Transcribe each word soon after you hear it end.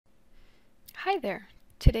Hi there!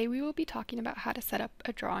 Today we will be talking about how to set up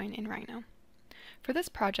a drawing in Rhino. For this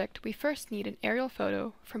project, we first need an aerial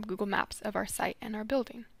photo from Google Maps of our site and our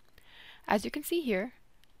building. As you can see here,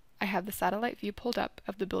 I have the satellite view pulled up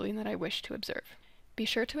of the building that I wish to observe. Be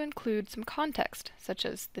sure to include some context, such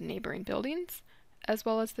as the neighboring buildings, as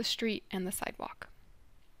well as the street and the sidewalk.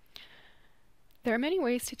 There are many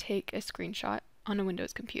ways to take a screenshot on a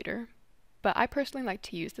Windows computer, but I personally like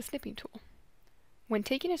to use the snipping tool. When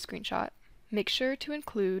taking a screenshot, make sure to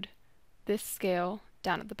include this scale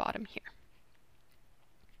down at the bottom here.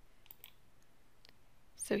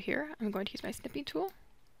 So here, I'm going to use my snipping tool.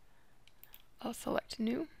 I'll select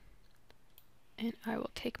New, and I will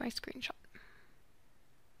take my screenshot.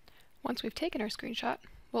 Once we've taken our screenshot,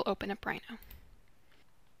 we'll open up Rhino.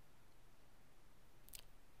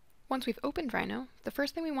 Once we've opened Rhino, the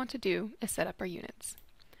first thing we want to do is set up our units.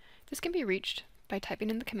 This can be reached by typing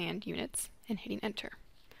in the command units and hitting enter.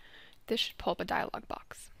 This should pull up a dialog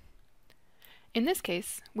box. In this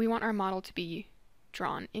case, we want our model to be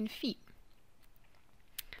drawn in feet.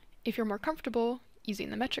 If you're more comfortable using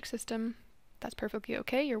the metric system, that's perfectly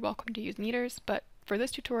okay. You're welcome to use meters, but for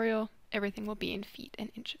this tutorial, everything will be in feet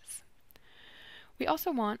and inches. We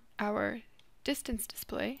also want our distance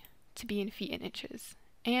display to be in feet and inches,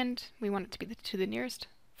 and we want it to be to the nearest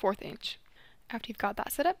 4th inch. After you've got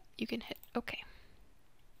that set up, you can hit OK.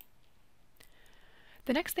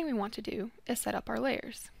 The next thing we want to do is set up our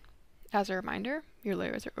layers. As a reminder, your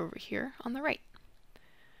layers are over here on the right.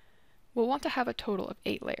 We'll want to have a total of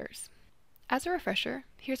 8 layers. As a refresher,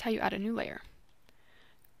 here's how you add a new layer.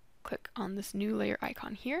 Click on this new layer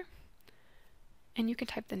icon here, and you can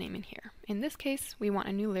type the name in here. In this case, we want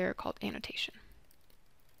a new layer called annotation.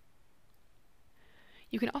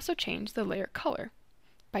 You can also change the layer color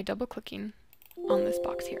by double-clicking on this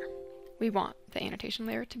box here. We want the annotation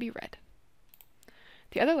layer to be red.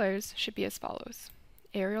 The other layers should be as follows: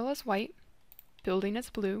 aerial as white, building as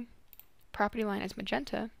blue, property line as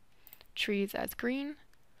magenta, trees as green,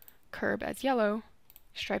 curb as yellow,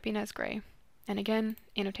 striping as gray, and again,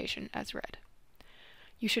 annotation as red.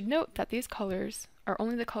 You should note that these colors are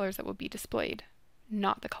only the colors that will be displayed,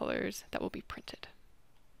 not the colors that will be printed.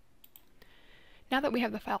 Now that we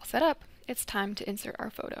have the file set up, it's time to insert our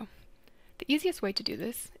photo. The easiest way to do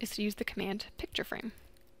this is to use the command picture frame.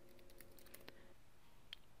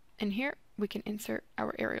 And here we can insert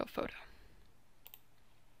our aerial photo.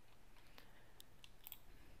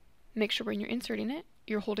 Make sure when you're inserting it,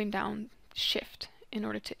 you're holding down Shift in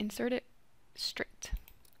order to insert it straight.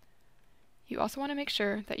 You also want to make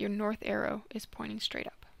sure that your north arrow is pointing straight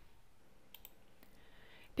up.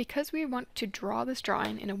 Because we want to draw this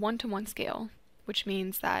drawing in a 1:1 scale, which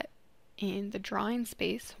means that in the drawing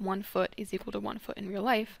space, 1 foot is equal to 1 foot in real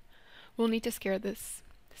life, we'll need to scale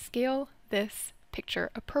this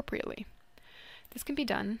picture appropriately. This can be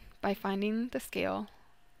done by finding the scale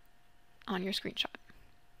on your screenshot.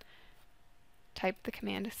 Type the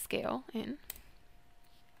command scale in.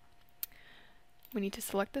 We need to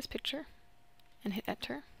select this picture and hit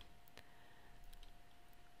enter.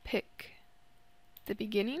 Pick the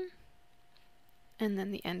beginning and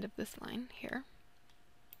then the end of this line here,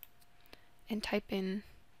 and type in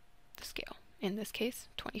the scale, in this case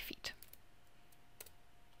 20 feet.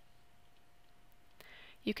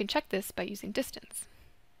 You can check this by using distance.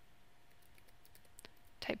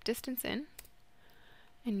 Type distance in,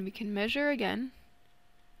 and we can measure again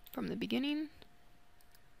from the beginning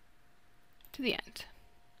to the end.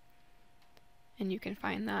 And you can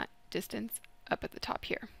find that distance up at the top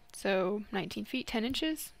here. So 19 feet, 10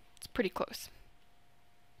 inches, it's pretty close.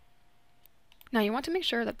 Now you want to make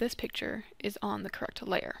sure that this picture is on the correct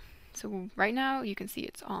layer. So right now you can see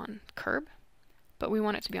it's on curb, but we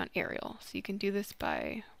want it to be on aerial. So you can do this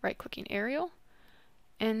by right-clicking aerial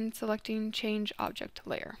and selecting change object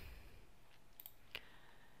layer.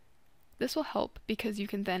 This will help because you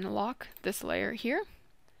can then lock this layer here,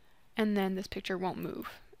 and then this picture won't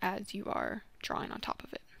move as you are drawing on top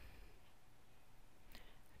of it.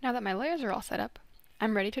 Now that my layers are all set up,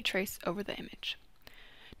 I'm ready to trace over the image.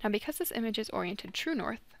 Now because this image is oriented true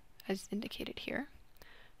north, as indicated here,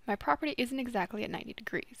 my property isn't exactly at 90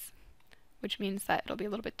 degrees, which means that it'll be a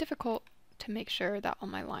little bit difficult to make sure that all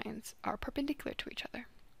my lines are perpendicular to each other.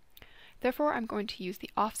 Therefore, I'm going to use the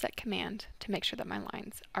offset command to make sure that my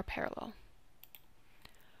lines are parallel.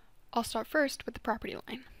 I'll start first with the property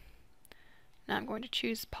line. Now I'm going to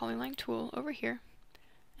choose Polyline tool over here,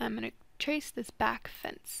 and I'm going to trace this back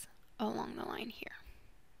fence along the line here.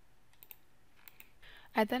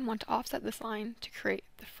 I then want to offset this line to create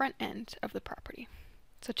the front end of the property.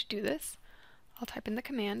 So to do this, I'll type in the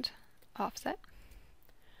command offset.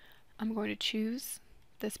 I'm going to choose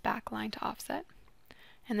this back line to offset.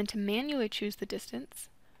 And then to manually choose the distance,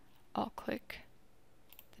 I'll click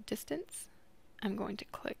the distance. I'm going to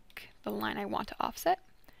click the line I want to offset,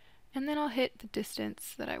 and then I'll hit the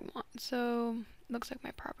distance that I want. So it looks like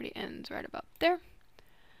my property ends right about there.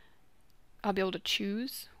 I'll be able to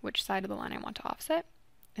choose which side of the line I want to offset.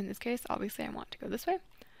 In this case, obviously I want to go this way.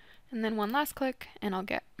 And then one last click, and I'll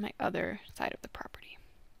get my other side of the property.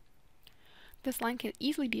 This line can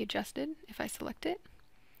easily be adjusted if I select it,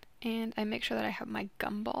 and I make sure that I have my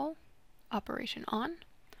gumball operation on.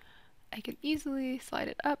 I can easily slide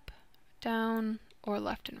it up, down, or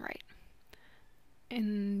left and right.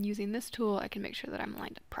 And using this tool, I can make sure that I'm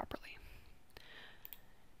lined up properly.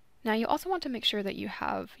 Now you also want to make sure that you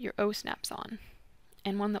have your O snaps on,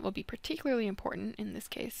 and one that will be particularly important in this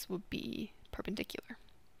case will be perpendicular.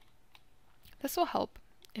 This will help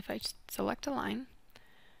if I select a line,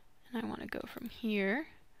 and I want to go from here,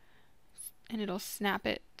 and it'll snap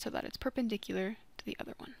it so that it's perpendicular to the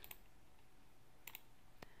other one.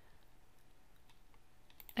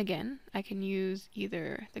 Again, I can use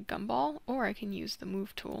either the gumball or I can use the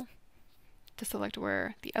move tool to select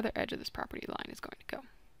where the other edge of this property line is going to go.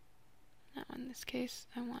 Now in this case,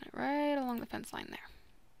 I want it right along the fence line there.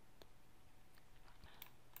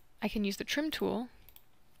 I can use the trim tool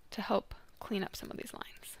to help clean up some of these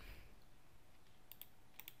lines.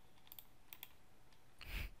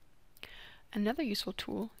 Another useful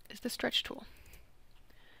tool is the stretch tool.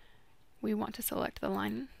 We want to select the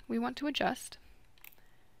line we want to adjust,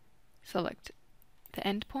 select the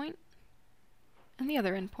end point and the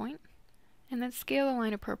other end point, and then scale the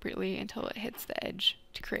line appropriately until it hits the edge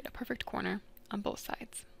to create a perfect corner on both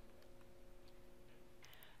sides.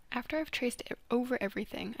 After I've traced over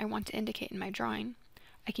everything I want to indicate in my drawing,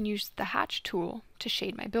 I can use the hatch tool to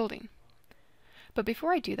shade my building. But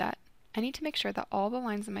before I do that, I need to make sure that all the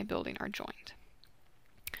lines in my building are joined.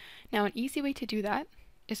 Now an easy way to do that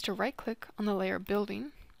is to right-click on the layer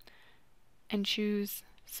Building and choose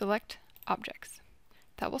Select Objects.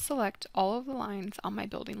 That will select all of the lines on my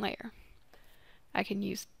building layer. I can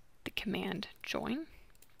use the command Join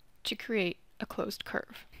to create a closed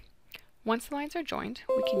curve. Once the lines are joined,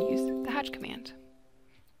 we can use the hatch command.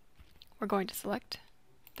 We're going to select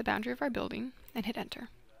the boundary of our building and hit Enter.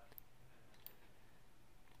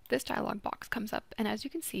 This dialog box comes up, and as you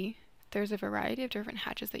can see, there's a variety of different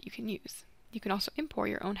hatches that you can use. You can also import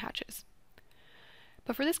your own hatches.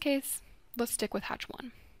 But for this case, let's stick with hatch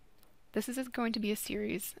 1. This is going to be a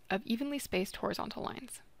series of evenly spaced horizontal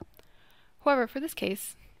lines. However, for this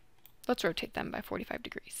case, let's rotate them by 45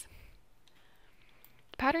 degrees.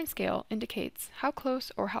 The pattern scale indicates how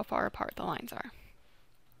close or how far apart the lines are.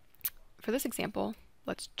 For this example,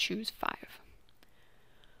 let's choose 5.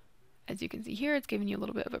 As you can see here, it's giving you a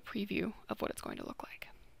little bit of a preview of what it's going to look like.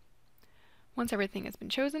 Once everything has been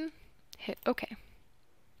chosen, hit OK.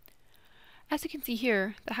 As you can see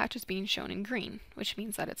here, the hatch is being shown in green, which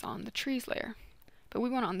means that it's on the trees layer. But we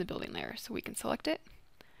want it on the building layer, so we can select it,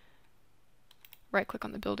 right-click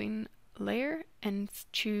on the building layer, and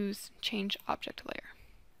choose Change Object Layer.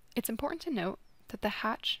 It's important to note that the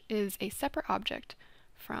hatch is a separate object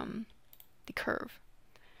from the curve.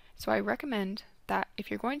 So I recommend that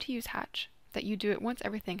if you're going to use hatch, that you do it once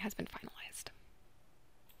everything has been finalized.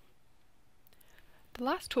 The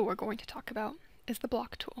last tool we're going to talk about is the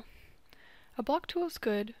block tool. A block tool is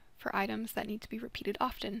good for items that need to be repeated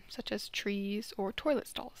often, such as trees or toilet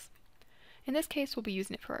stalls. In this case, we'll be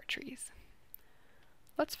using it for our trees.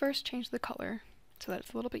 Let's first change the color so that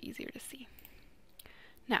it's a little bit easier to see.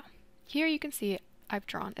 Now, here you can see I've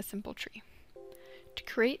drawn a simple tree. To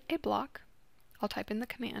create a block, I'll type in the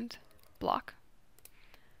command block.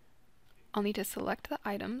 I'll need to select the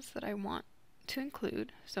items that I want to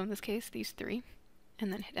include, so in this case these 3,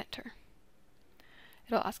 and then hit Enter.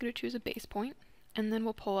 It'll ask you to choose a base point, and then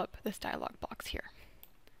we'll pull up this dialog box here.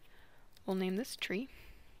 We'll name this tree,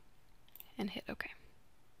 and hit OK.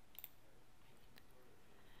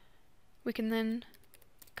 We can then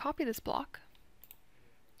copy this block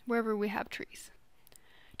wherever we have trees.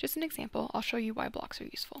 Just an example, I'll show you why blocks are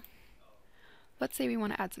useful. Let's say we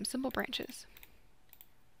want to add some simple branches.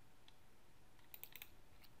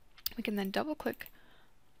 We can then double-click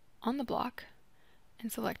on the block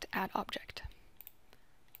and select Add Object.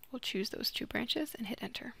 We'll choose those 2 branches and hit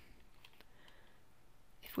Enter.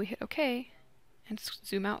 If we hit OK and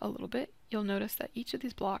zoom out a little bit, you'll notice that each of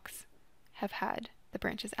these blocks have had the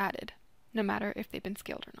branches added, no matter if they've been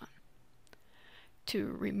scaled or not.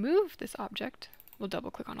 To remove this object, we'll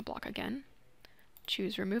double-click on a block again,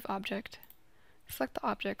 choose Remove Object, select the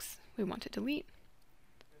objects we want to delete,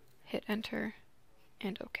 hit Enter,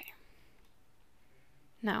 and OK.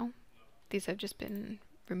 Now, these have just been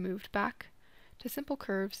removed back to simple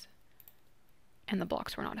curves, and the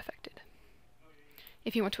blocks were not affected.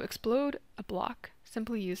 If you want to explode a block,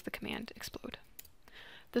 simply use the command explode.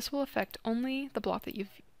 This will affect only the block that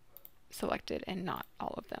you've selected and not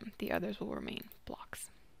all of them. The others will remain blocks.